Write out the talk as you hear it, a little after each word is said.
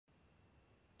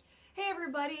Hey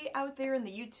everybody out there in the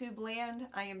YouTube land,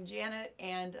 I am Janet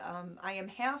and I am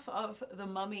half of the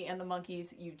Mummy and the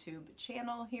Monkeys YouTube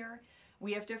channel here.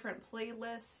 We have different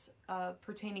playlists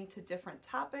pertaining to different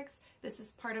topics. This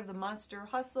is part of the Monster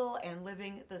Hustle and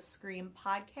Living the Scream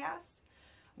podcast,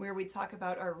 where we talk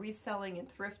about our reselling and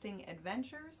thrifting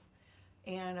adventures.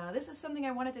 And this is something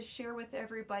I wanted to share with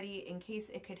everybody in case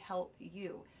it could help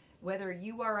you. Whether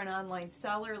you are an online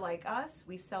seller like us,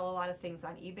 we sell a lot of things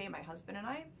on eBay, my husband and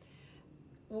I,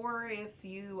 or if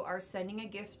you are sending a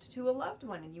gift to a loved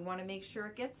one and you want to make sure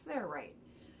it gets there right.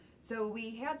 So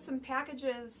we had some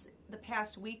packages the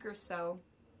past week or so,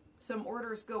 some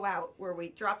orders go out where we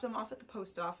dropped them off at the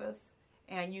post office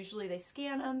and usually they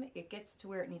scan them, it gets to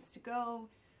where it needs to go,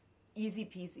 easy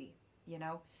peasy, you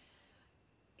know.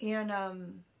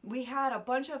 And we had a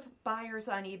bunch of buyers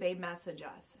on eBay message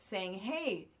us saying,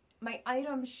 hey, my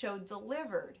item showed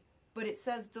delivered, but it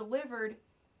says delivered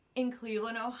in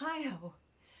Cleveland, Ohio,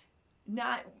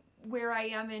 not where I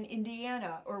am in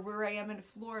Indiana or where I am in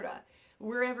Florida,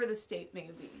 wherever the state may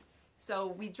be. So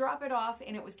we drop it off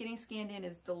and it was getting scanned in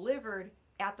as delivered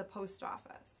at the post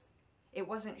office. It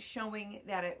wasn't showing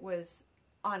that it was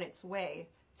on its way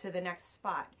to the next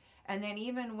spot. And then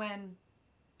even when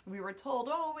we were told,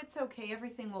 oh, it's okay,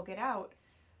 everything will get out,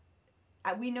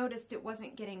 we noticed it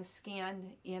wasn't getting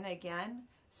scanned in again.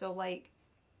 So like,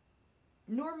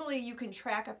 normally you can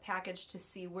track a package to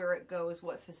see where it goes,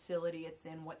 what facility it's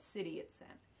in, what city it's in.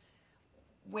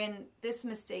 When this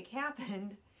mistake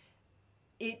happened,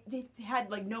 it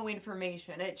had like no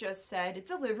information. It just said,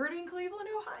 it's delivered in Cleveland,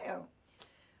 Ohio.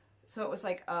 So it was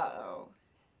like, uh-oh.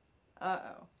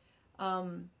 But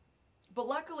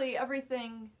luckily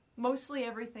mostly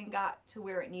everything got to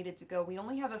where it needed to go. We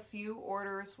only have a few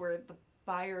orders where the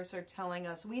buyers are telling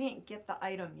us, we didn't get the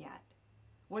item yet.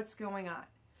 What's going on?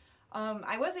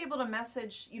 I was able to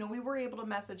message, we were able to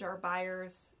message our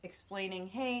buyers explaining,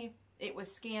 hey, it was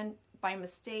scanned by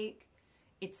mistake.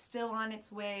 It's still on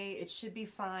its way. It should be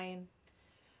fine.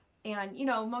 And,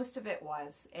 most of it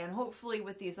was. And hopefully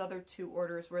with these other two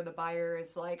orders where the buyer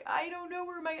is like, I don't know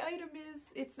where my item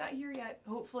is. It's not here yet.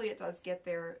 Hopefully it does get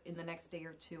there in the next day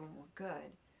or two and we're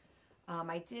good.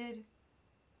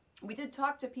 We did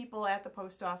talk to people at the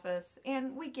post office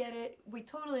and we get it. We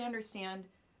totally understand.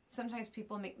 Sometimes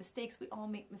people make mistakes. We all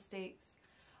make mistakes.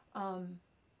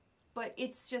 But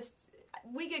it's just,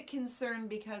 we get concerned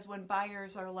because when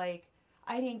buyers are like,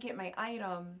 I didn't get my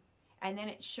item, and then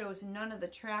it shows none of the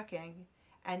tracking,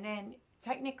 and then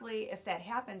technically if that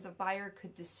happens, a buyer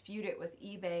could dispute it with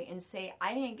eBay and say,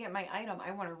 I didn't get my item,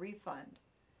 I want a refund.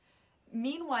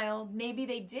 Meanwhile, maybe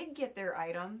they did get their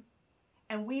item,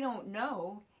 and we don't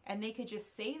know, and they could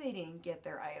just say they didn't get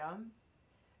their item.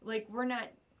 Like, we're not,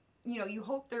 you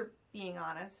hope they're being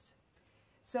honest.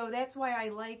 So that's why I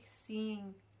like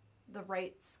seeing the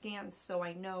right scans so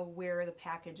I know where the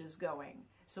package is going.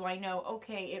 So I know,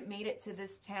 okay, it made it to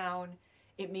this town,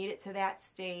 it made it to that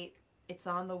state, it's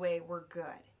on the way, we're good.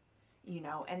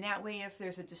 And that way if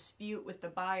there's a dispute with the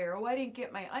buyer, oh, I didn't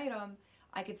get my item,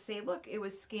 I could say, look, it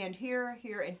was scanned here,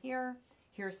 here, and here.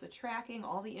 Here's the tracking,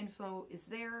 all the info is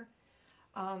there.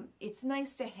 It's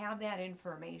nice to have that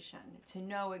information, to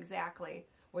know exactly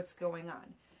what's going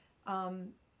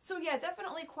on. So yeah,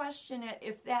 definitely question it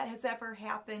if that has ever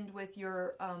happened with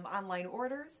your online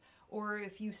orders, or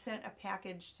if you sent a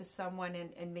package to someone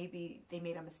and maybe they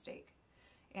made a mistake.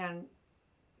 And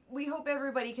we hope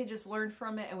everybody can just learn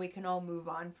from it and we can all move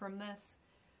on from this.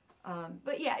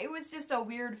 But yeah, it was just a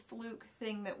weird fluke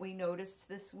thing that we noticed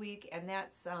this week, and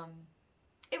that's,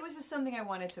 it was just something I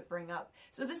wanted to bring up.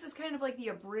 So this is kind of like the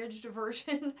abridged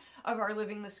version of our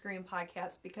Living the Scream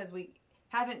podcast because we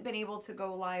haven't been able to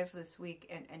go live this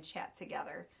week and chat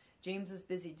together. James is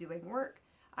busy doing work.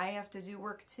 I have to do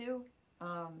work too.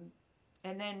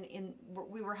 And then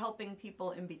we were helping people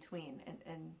in between.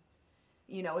 And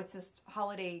it's just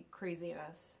holiday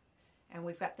craziness. And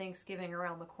we've got Thanksgiving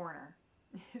around the corner.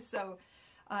 So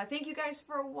thank you guys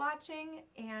for watching.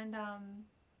 And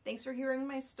thanks for hearing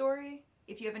my story.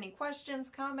 If you have any questions,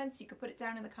 comments, you can put it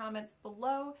down in the comments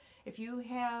below. If you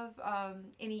have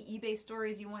any eBay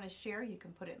stories you want to share, you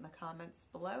can put it in the comments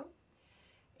below.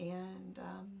 And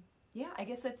yeah, I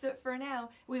guess that's it for now.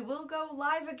 We will go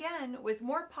live again with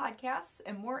more podcasts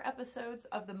and more episodes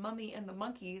of The Mummy and the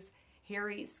Monkeys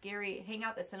Hairy, Scary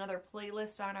Hangout. That's another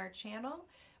playlist on our channel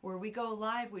where we go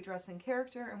live, we dress in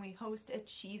character, and we host a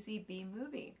cheesy B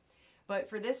movie. But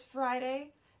for this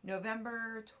Friday,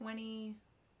 November 22nd,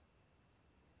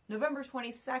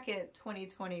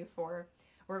 2024,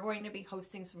 we're going to be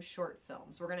hosting some short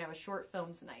films. We're going to have a short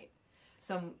films night.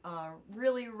 Some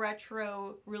really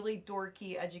retro, really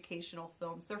dorky educational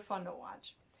films. They're fun to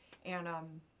watch. And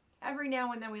every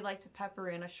now and then we like to pepper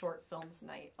in a short films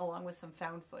night along with some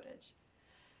found footage.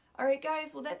 All right,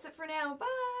 guys. Well, that's it for now.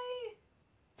 Bye.